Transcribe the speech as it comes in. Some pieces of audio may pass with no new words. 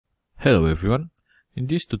Hello everyone, in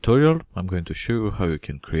this tutorial I'm going to show you how you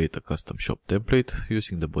can create a custom shop template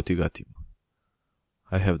using the Botiga theme.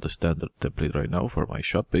 I have the standard template right now for my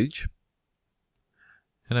shop page,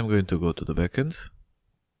 and I'm going to go to the backend,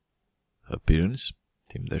 Appearance,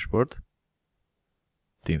 Theme Dashboard,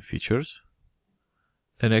 Theme Features,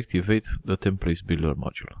 and activate the Templates Builder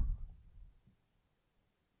module.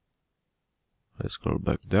 Let's scroll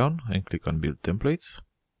back down and click on Build Templates.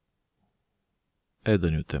 Add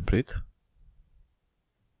a new template.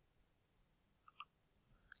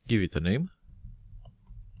 Give it a name.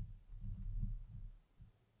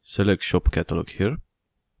 Select Shop Catalog here.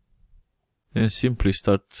 And simply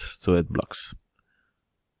start to add blocks.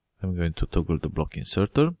 I'm going to toggle the block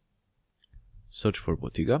inserter. Search for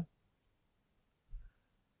Botiga.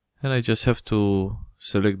 And I just have to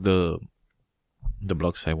select the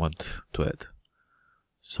blocks I want to add.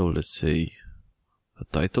 So let's say a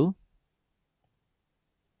title.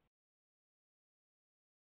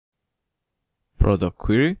 Product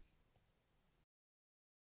query.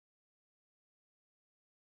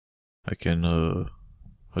 I can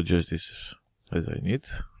adjust this as I need.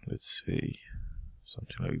 Let's say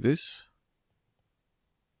something like this.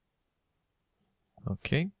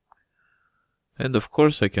 Okay. And of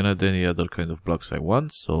course I can add any other kind of blocks I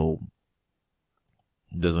want, so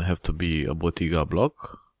it doesn't have to be a Botiga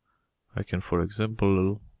block. I can, for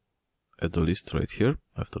example, add a list right here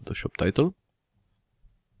after the shop title.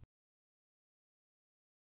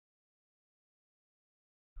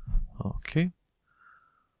 Okay.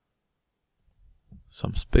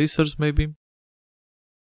 Some spacers maybe.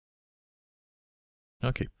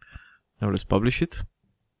 Okay. Now let's publish it.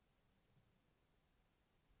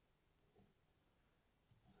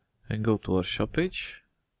 And go to our shop page.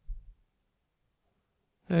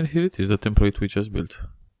 And here it is, the template we just built.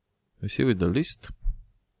 You see, with the list.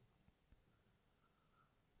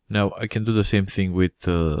 Now I can do the same thing with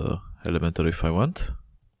Elementor if I want.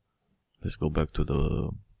 Let's go back to the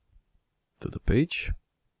page.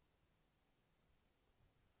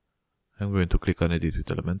 I'm going to click on Edit with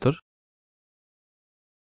Elementor.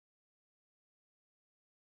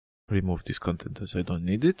 Remove this content as I don't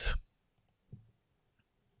need it.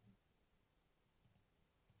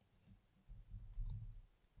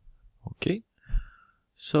 Okay.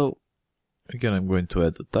 So again, I'm going to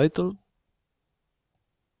add the title.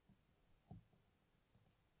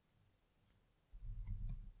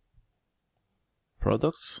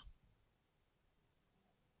 Products.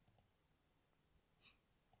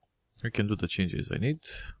 I can do the changes I need.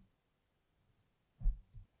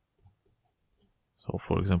 So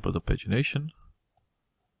for example, the pagination.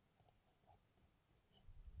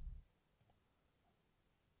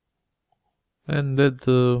 And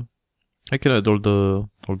that I can add all the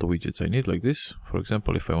widgets I need like this. For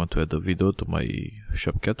example, if I want to add a video to my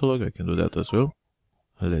shop catalog, I can do that as well.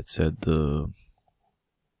 Let's add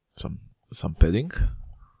some padding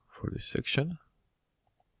for this section.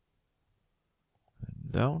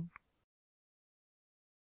 And down.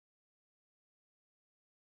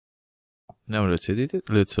 Now let's edit it.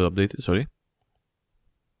 Let's update it. Sorry.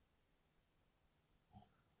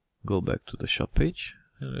 Go back to the shop page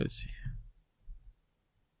and let's see.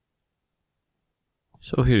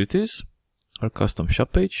 So here it is, our custom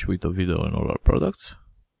shop page with the video and all our products.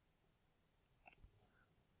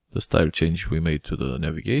 The style change we made to the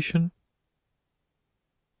navigation.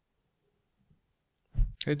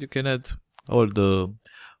 And you can add all the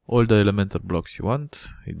Elementor blocks you want.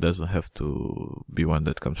 It doesn't have to be one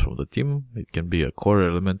that comes from the theme. It can be a core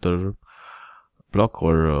Elementor block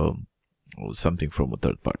or something from a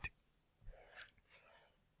third party.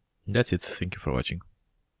 That's it. Thank you for watching.